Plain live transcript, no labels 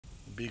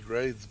big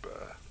raids, bro.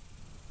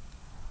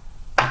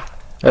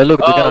 Hey, look,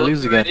 they're gonna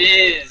lose again. Look who it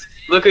is.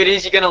 Look who it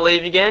is. You're gonna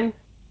leave again?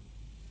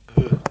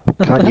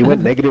 Cunt, you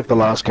went negative the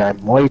last game.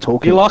 Why are you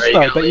talking? You lost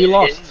though, but you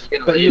lost.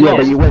 But you Yeah,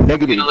 but you went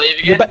negative. You're gonna leave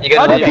again? You're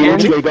gonna leave You again?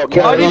 literally got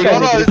How do you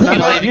carried. go? You're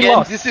gonna leave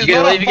again? This is You're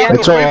gonna not leave a again?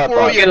 It's alright,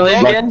 bro. You're gonna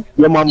leave again?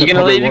 Your mum You would gonna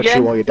probably leave watch you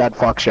again? while your dad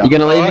fucks you. You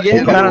gonna leave again?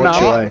 He'd No, no,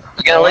 watch no. you, eh?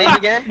 You gonna leave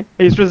again?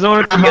 He's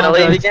resorted to You gonna mum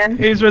leave jokes. again?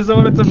 He's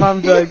resorted to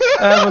mum jokes. You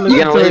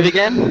gonna leave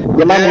again?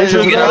 Your mum was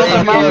You gonna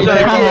leave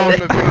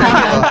again?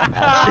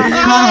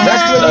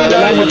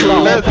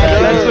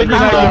 That's when you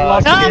know you've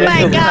lost. Oh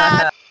my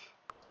god!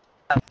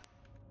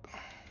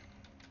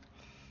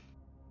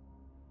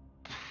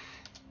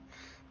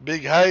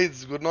 Big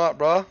Hades, good night,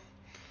 bro.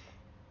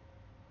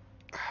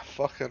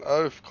 Fucking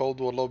oath,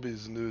 Cold War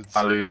lobbies, nudes.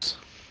 I lose.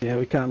 Yeah,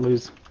 we can't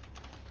lose.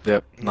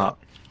 Yep, nah.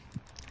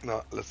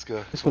 No, let's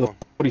go. Just for Come the on.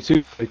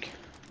 42 week.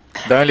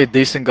 The only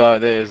decent guy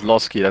there is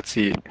Losky, that's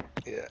it.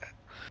 Yeah.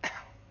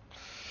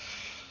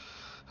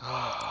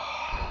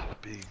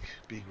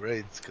 Big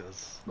raids,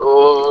 cuz.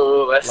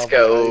 Oh, let's Love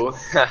go.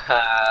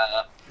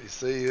 You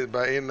see,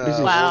 but in Wow.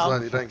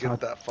 Warzone, you don't get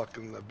that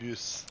fucking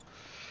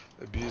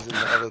abusing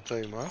the other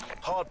team, huh?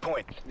 Hard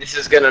point. This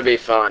is gonna be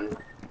fun.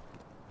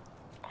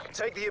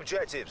 Take the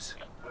objectives.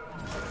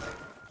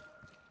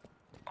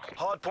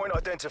 Hard point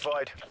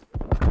identified.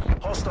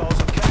 Hostiles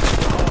have captured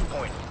the hard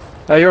point.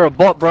 Hey, you're a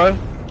bot, bro.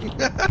 You're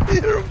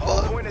a Hard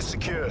bot. point is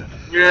secure.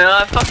 Yeah,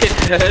 I fucking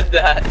heard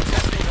that.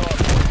 Testing hard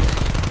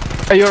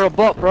point. Hey, you're a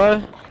bot, bro.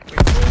 We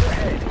pulled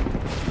ahead.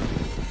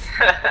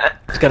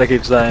 It's gonna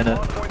keep saying it.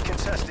 Hard point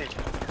contested.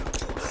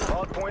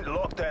 Hard point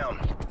locked down.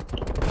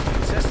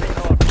 Testing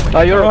hard point.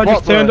 Hey, you're I a bot,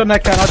 just turned bro. on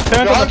that gun. I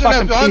turned on the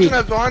fucking Behind you,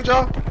 key. behind you.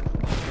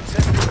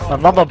 Contesting hard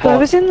Another bot.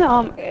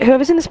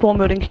 Whoever's in the spawn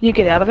building, can you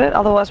get out of it?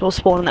 Otherwise, we'll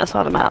spawn on that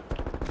side of the map.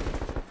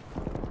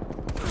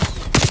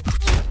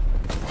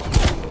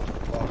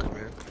 Fuck,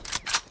 man.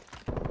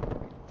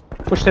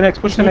 Push the next,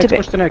 push the next,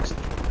 push the next.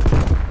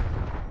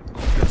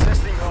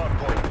 Contesting hard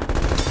point.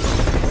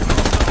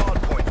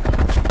 Hard point.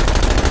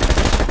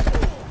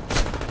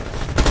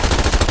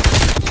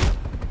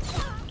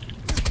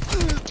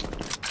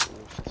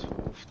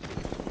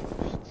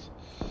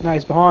 No,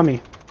 he's behind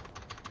me.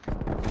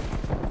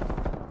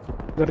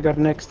 Gotta go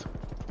to next.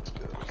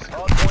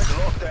 Hard point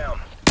locked down.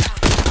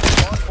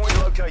 Hard point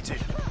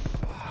located.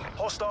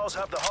 Hostiles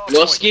have the hard point.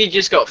 Losky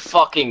just got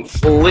fucking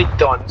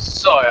flicked on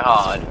so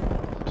hard.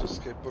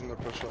 Just keep putting the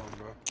pressure on,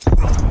 bro.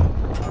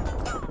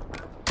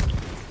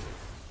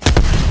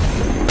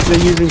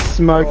 They're using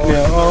smoke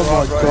now. Oh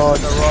my god.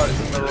 He's in the right, he's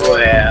in the right.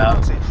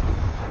 Wow.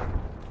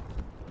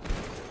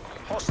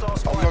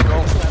 Hostiles I'm not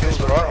going for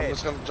kills, alright? I'm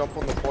just gonna jump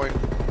on the point.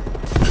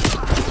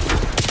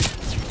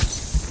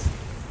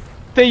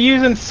 They're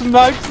using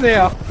smokes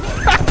now. Oh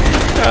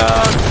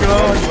god.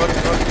 Got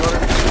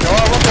him. Go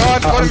on, one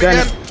behind, got I'm him going.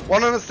 again.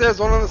 One on the stairs,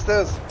 one on the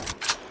stairs.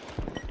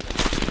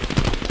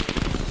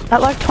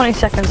 At like 20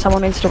 seconds,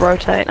 someone needs to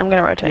rotate. I'm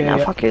gonna rotate Yeah, now.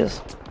 yeah. Fuck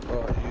yous.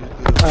 Alright,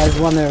 you do. There's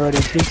one there already.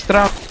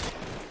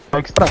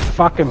 Extra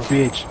fucking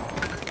bitch.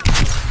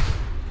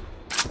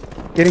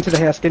 Get into the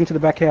house, get into the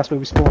back house where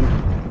we spawned.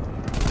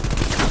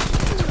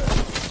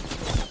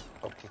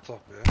 Up the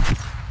top, yeah?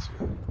 Let's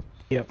go.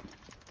 Yep.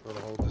 Gotta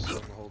hold this on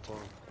the whole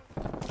time.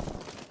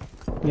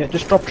 Yeah,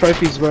 just drop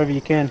trophies wherever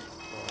you can.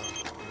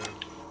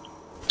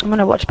 I'm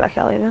gonna watch back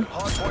alley then.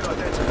 Hard point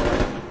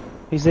identified.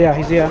 He's there,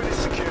 he's there. Point is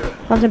secure.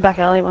 One's in back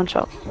alley, one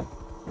shot.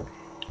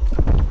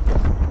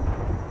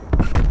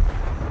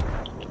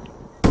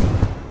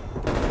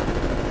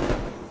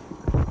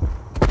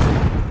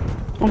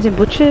 One's in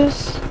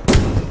butchers.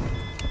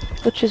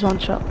 Butchers, one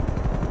shot.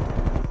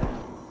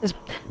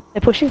 They're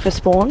pushing for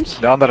spawns.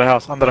 They're under the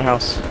house, under the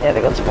house. Yeah,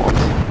 they got spawns.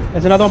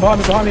 There's another one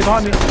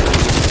behind me.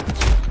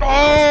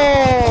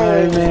 Oh!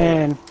 Oh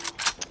man.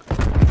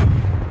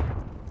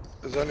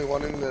 There's only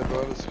one in there,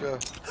 bro. Let's go.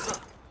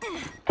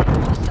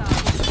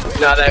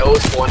 No, they all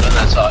spawned on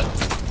that side.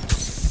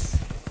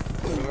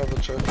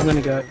 Another trophy. I'm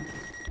gonna go.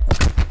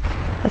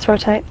 Let's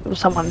rotate. Or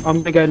someone. I'm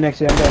gonna go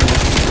next, yeah, I'm going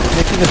next.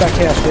 Next in the back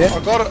house, yeah? I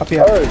got it. Up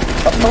here.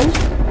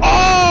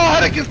 Oh,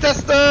 had it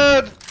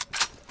contested!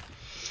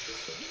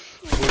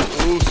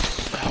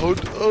 Hood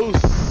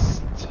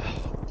Oost.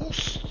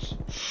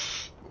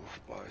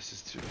 Boy, this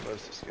is too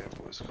close to scare,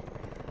 boys. Come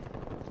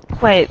on.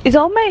 Wait, is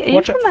old mate, are you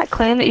Watch from it. that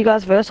clan that you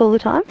guys verse all the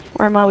time?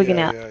 Or am I wigging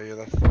out? Yeah,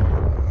 that's the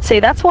one. See,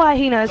 that's why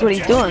he knows what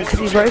he's doing, because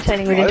he's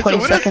rotating within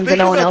 20 seconds and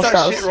no one else Shit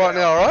does. right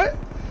now, right?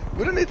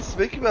 We don't need to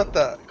speak about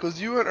that because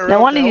you weren't around.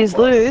 No wonder to you help us.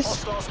 lose.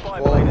 Hostile spy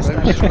Well, plane maybe you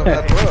established. shouldn't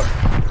have had work.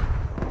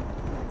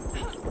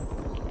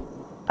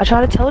 I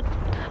try to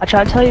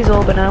tell you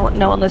all, but no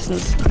one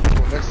listens. Well,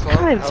 next time, I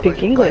can't even how speak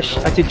about you English.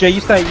 play That's it, Jay, you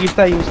stay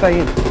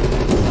in.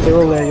 They're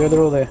all there, they're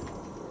all there.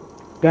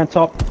 Go on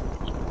top.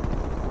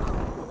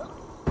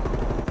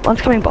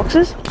 One's coming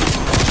boxes.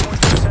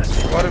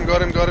 Got him. Come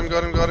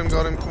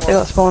They on.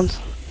 got spawns.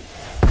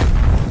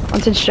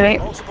 One's in street.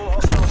 Multiple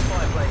hostile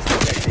spy planes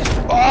detected.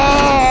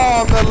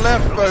 Oh, on the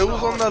left, bro.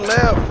 Who's on the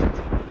left?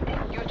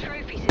 Your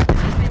trophy system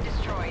has been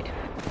destroyed.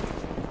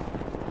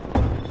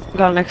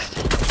 Got next.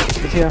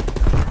 He's here.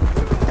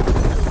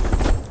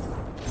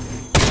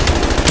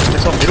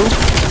 Next one, middle.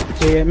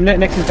 Yeah,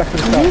 next is back to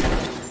the start.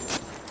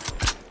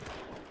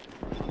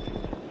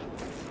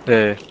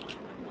 There.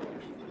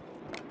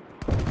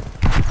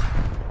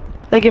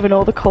 They're giving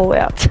all the call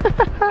outs.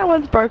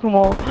 One's broken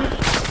wall. Oh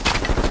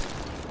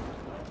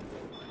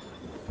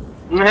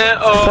my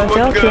Don't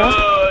tell us,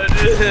 god!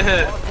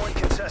 Hardpoint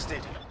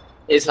contested.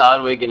 It's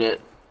hard wigging it.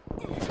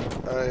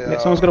 Yeah,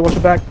 someone's gotta watch the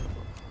back.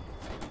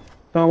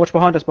 Someone watch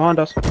behind us,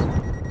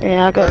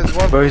 Yeah, I got. There's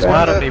one Bro, he's on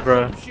mad the at me,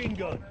 bro. Machine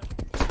gun.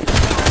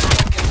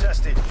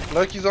 Contested.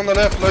 Loki's on the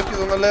left, Loki's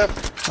on the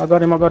left. I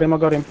got him.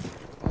 Contesting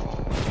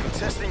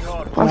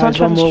hardpoint. One's on Nice,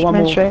 one more,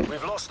 Main Street.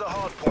 We've lost the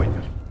hardpoint.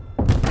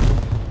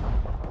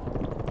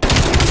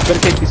 Gotta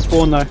keep this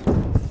spawn though.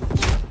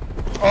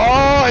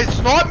 Oh, it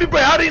sniped me, bro.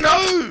 How do you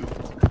know?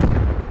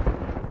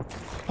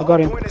 I got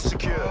him. Hardpoint is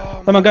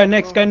secure. Someone go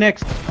next, Hardpoint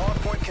Which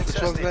one's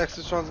contested. next?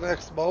 Which one's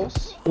next,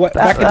 boss? Wait,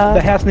 back at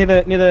the house near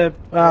the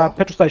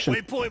petrol station.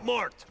 Waypoint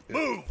marked.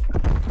 Move.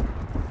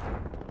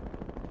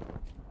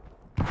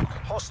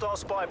 Hostile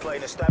spy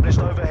plane established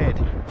overhead.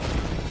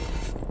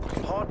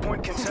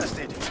 Hardpoint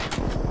contested.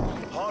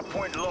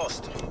 Hardpoint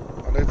lost.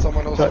 I need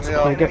someone else That's in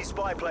okay, here. good. Enemy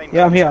spy plane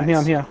Yeah, I'm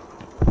contacts. here.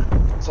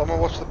 Someone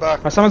watch the back.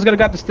 Someone's gotta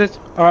go up the stairs.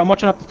 Alright, I'm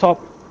watching up the top.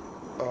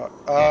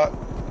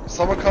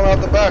 Someone come out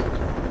the back.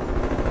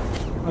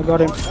 I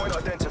got him. Hardpoint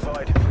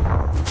identified.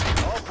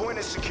 Hardpoint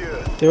is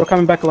secure. They're all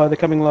coming back low. They're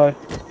coming low.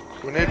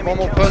 We need one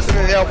more person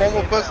in here. One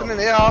more person in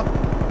here.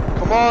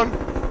 Come on.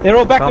 They're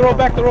all back. They're all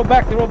back. They're all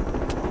back.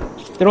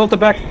 They're all at the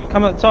back.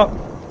 Come at the top.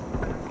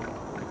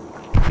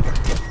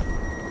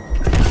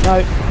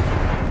 No,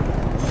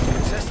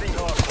 Contesting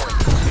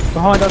hardpoint.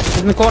 behind us.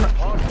 In the corner.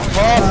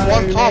 Top,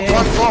 one top, man.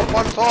 one top,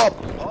 one top.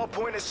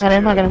 Hardpoint is Got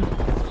him, I secure. got him.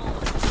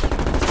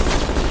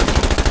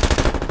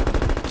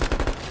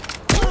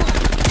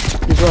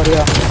 He's right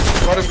here.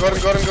 Got him.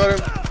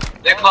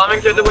 They're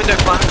climbing through the window,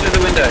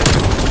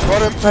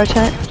 Got him.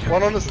 Rotate.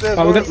 One on the stairs,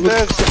 Oh, one we on got,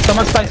 the stairs.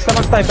 someone stay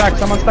back.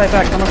 Someone stay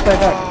back.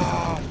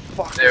 Oh,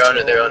 fuck. They're on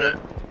it, they're on it.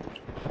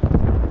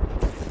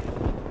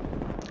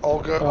 I'll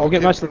go. I'll get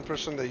keep most of-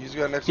 pushing there. You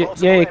go next. Yeah,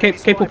 one.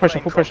 keep full pressure.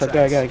 Full pressure.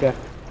 Go.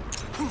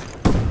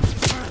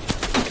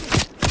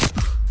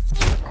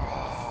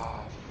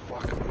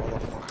 Fucking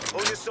motherfucker.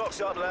 Pull your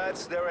socks up,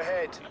 lads. They're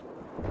ahead.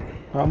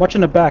 I'm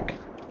watching the back.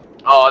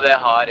 Oh, they're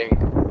hiding.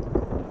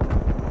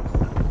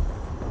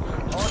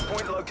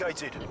 Hardpoint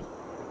located.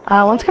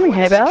 One's coming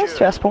hay bales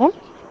to our spawn. So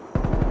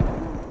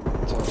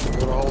we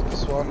gotta hold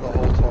this one the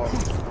whole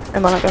time.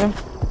 Am I not got him?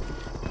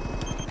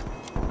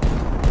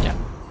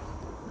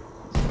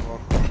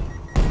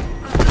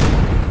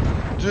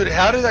 Dude,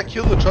 how did that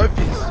kill the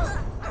trophies?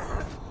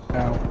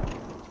 Ow.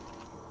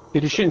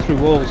 Dude, he's shooting through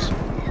walls.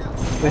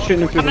 They're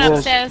shooting him through Coming the walls.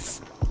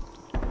 upstairs.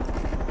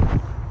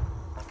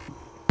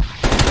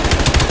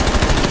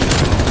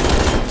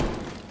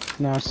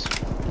 Nice.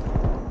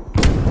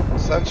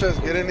 Sanchez,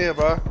 get in here,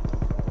 bro.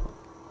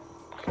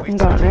 I'm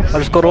going next. I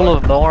just got all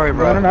of them, don't worry,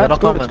 bro. No, They're it's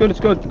not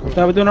good. coming.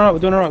 No, we're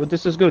doing alright.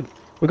 This is good.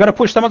 We gotta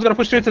push. Someone's gotta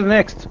push through to the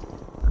next,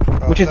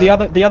 which is the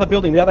other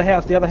building, the other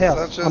house.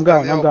 Sanchez, I'm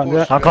going.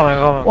 Danielle, push. I'm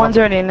coming. One's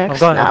already in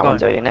next. I'm Nah, going.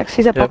 one's already next.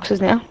 He's at Yep.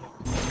 boxes now.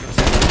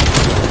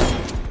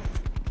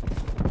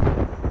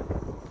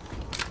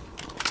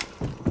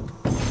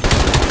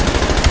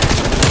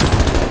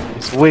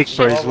 He's weak,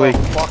 bro. He's weak.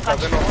 Fuck,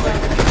 they're not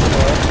taking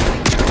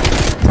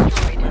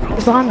it,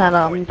 He's behind that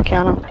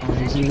counter. Oh,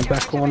 he's in the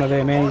back corner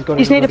there, man. He's got.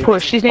 He's need to everybody.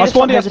 push. He's need I to stop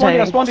spawned here.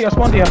 hesitating. I spawned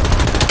here. bro.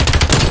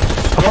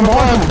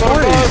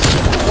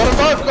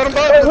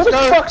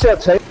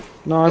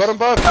 Got them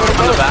both. Let's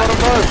go.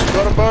 Nice.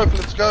 Got them both.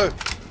 Let's go.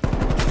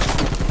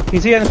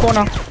 He's here in the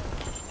corner.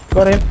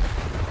 Got him.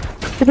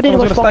 People need to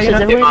watch Someone's gotta stay boxes. in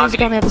it. Everyone needs to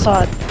go on the other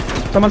side.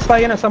 Someone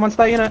stay in it. I'm in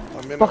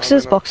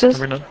Boxes. it. I'm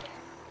in it.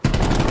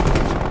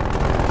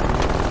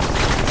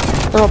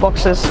 They're all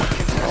boxes.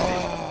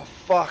 Oh,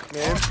 fuck,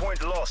 man.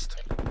 Hardpoint lost.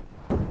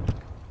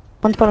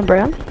 One's bottom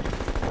brown.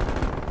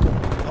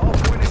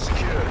 Hardpoint is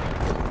secure.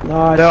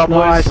 Nice. There,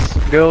 boys, Nice.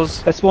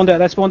 girls. They spawned out.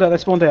 Back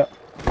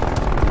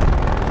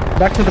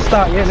to the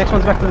start. Yeah, next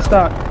one's back to the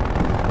start.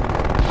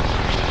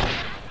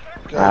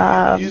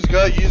 Go. Use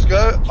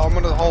go. I'm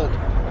gonna hold.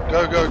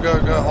 Go. Hold it.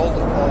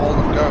 I'll hold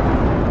it.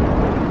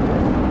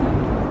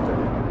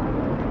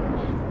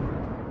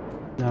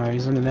 Go. No,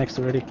 he's in the next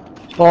already.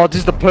 Oh, this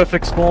is the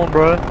perfect spawn,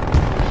 bro. They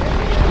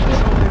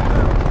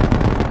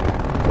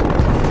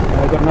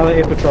got another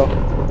air patrol.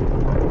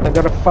 They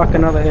got a fuck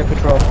another air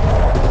patrol.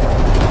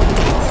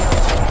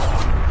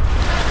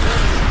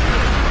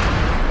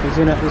 He's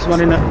in it. There's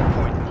one in it.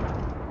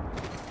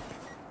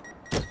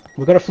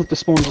 We gotta flip the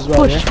spawns as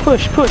well. Push.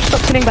 Stop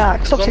sitting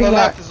back. Stop It's on sitting the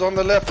back.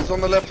 left. It's on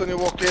the left when you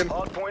walk in.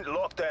 Hardpoint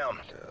locked down.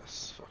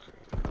 Yes. Fucking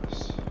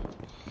yes.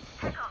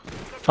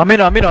 I'm in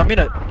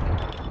it.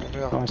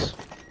 Yeah. Nice. I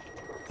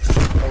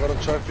got a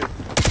trophy.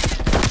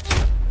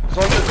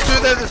 So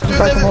there's two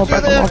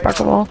there. Back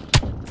them all.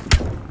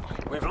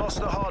 We've lost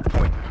the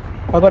hardpoint.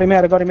 I got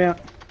him out.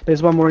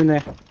 There's one more in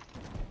there.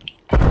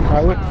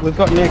 Alright, we've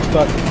got next,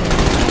 but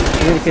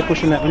we need to keep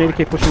pushing that.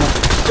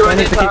 Two in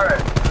this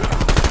turret.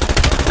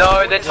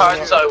 No, their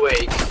turret's so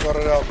weak. Got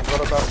it out,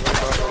 got it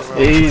out.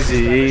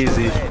 Easy,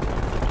 easy.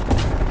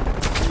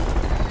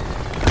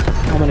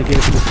 I'm gonna get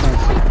it for this time.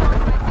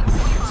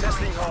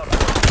 Testing hard.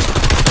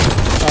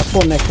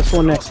 Spawn next,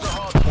 spawn next.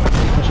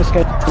 Let's just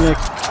get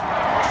next.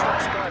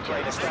 Spy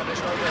plane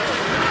established overhead.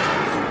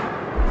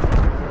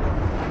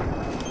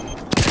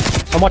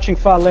 I'm watching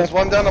far There's left.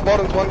 one down the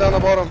bottom, one down the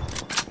bottom.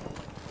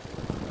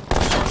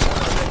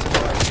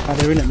 Oh,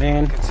 they're in it,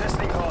 man.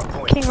 Contesting hard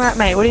point. King Rat,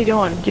 mate, what are you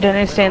doing? You don't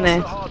need to stand The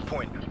there. hard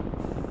point.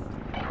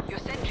 Your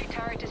sentry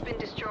turret has been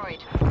destroyed.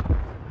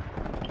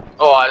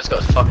 Oh, I just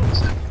got fucking.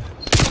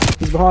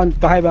 He's behind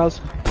the hay bales.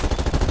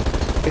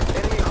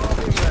 Enemy hard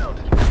inbound.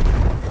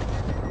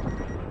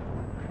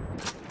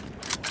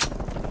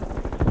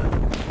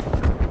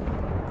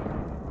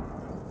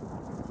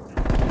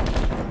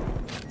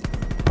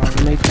 Oh,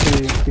 we need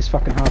to. This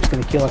fucking heart's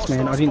gonna kill us,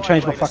 man. I didn't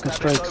change my fucking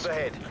streaks.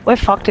 Overhead. We're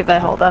fucked if they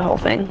hold that whole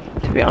thing,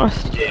 to be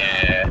honest.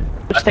 Yeah.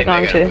 Which they're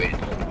going to. Win.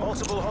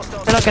 Multiple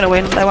hostiles. They're not gonna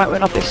win, they won't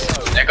win off this.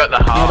 They got the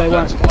half. they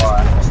that's won't.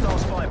 why. Hostile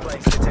spy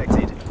planes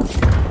detected.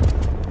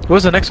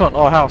 Where's the next one?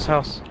 Oh, house,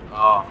 house.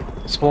 Oh,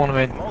 Spawn them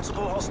in.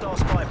 Multiple hostile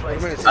spy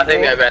planes minute. I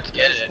think they're about to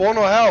get it. Spawn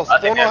or house? I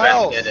think Spawn they're or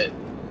about to house? get it.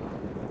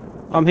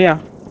 I'm here.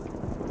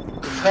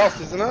 It's house,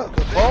 isn't it?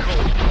 The top?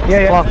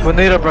 Yeah, yeah. Fuck, we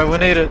need it, bro. We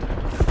need it.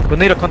 We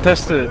need to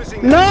contest it.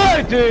 Losing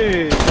No,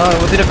 dude! No,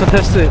 we need to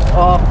contest it.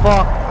 Oh,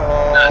 fuck.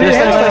 They Yes,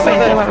 won't win,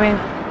 they yes, won't win.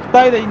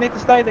 Stay there, you need to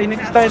stay there, you need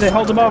to stay there.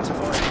 Hold them off.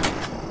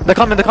 They're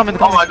coming, they're coming,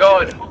 they're Oh coming. my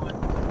god.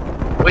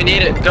 We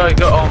need it. Go,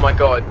 go. Oh my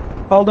god.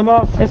 Hold them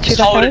off. There's two Just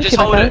back hold there, it. Just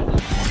two hold back it. there.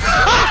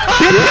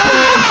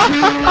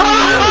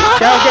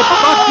 Go get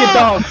fucked, you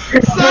dog.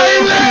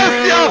 Say that,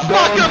 you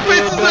fucking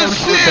pieces of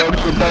shit!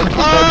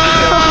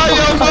 Ah,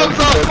 your mum's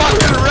a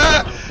fucking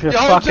rat! You Your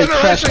whole fucking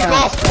trash generation can.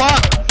 got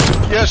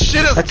fucked! Your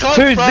shit is That's cunt,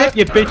 2 bro! zip,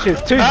 you bitches.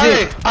 2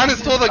 Hey, zip.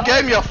 uninstall the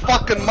game, you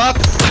fucking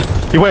mutts!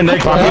 You went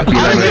next. I don't give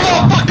a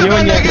fuck You about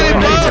and your negative,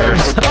 bro!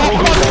 haters. I'll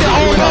fuck you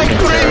hold on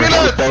 3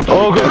 minutes!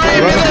 Oh, good. 3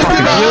 minutes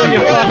in the You and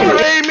your hard fucking- point!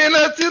 3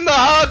 minutes in the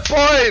hard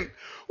point!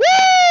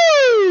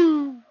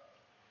 Woo!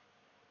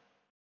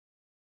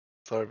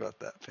 Sorry about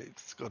that,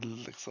 peeps. Got a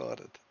little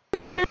excited.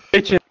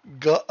 Bitches.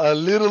 Got a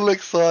little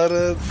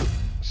excited.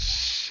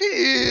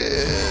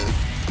 Shit!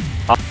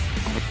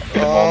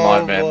 Get him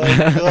online, man.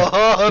 my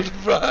god,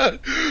 bro!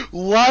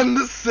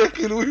 1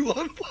 second we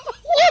won.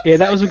 What? Yeah,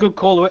 that was a good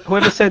call.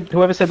 Whoever said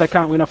they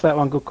can't win off that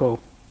one, good call.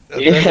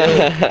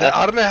 Yeah.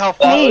 I don't know how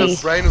fast Me.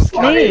 his brain was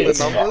counting the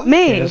numbers.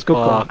 Me! Yeah, that's a good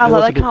call. Fuck. I That was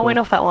was like, a they good can't win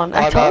call. off that one. Oh,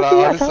 I told you,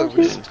 I listen, told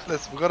we you. should,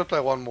 we've got to play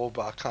one more,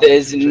 but I can't.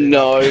 There's cheat.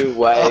 no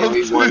way I'm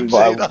we too won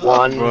by cheated.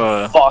 one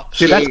Bruh. fucking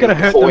Dude, that's gonna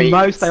hurt point. the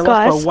most. They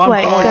Guys, lost by 1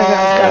 wait, point. go,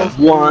 guys,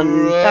 go.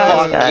 One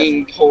Guys,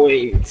 fucking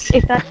point.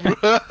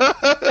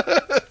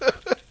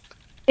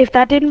 If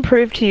that didn't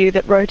prove to you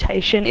that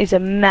rotation is a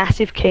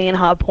massive key in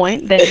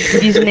hardpoint, then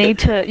you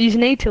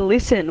need to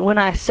listen when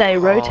I say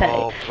rotate.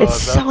 Oh, bro,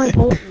 It's so that's-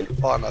 important.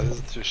 Oh no, this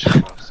is too shit. I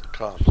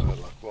can't do it.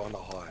 Like we're on a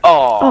high.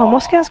 Oh, Oh,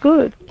 Moscow's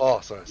good. Oh,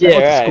 sorry. Yeah, What's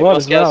the right. squad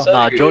as Moscow's well? so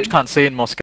Nah, good. George can't see in Moscow.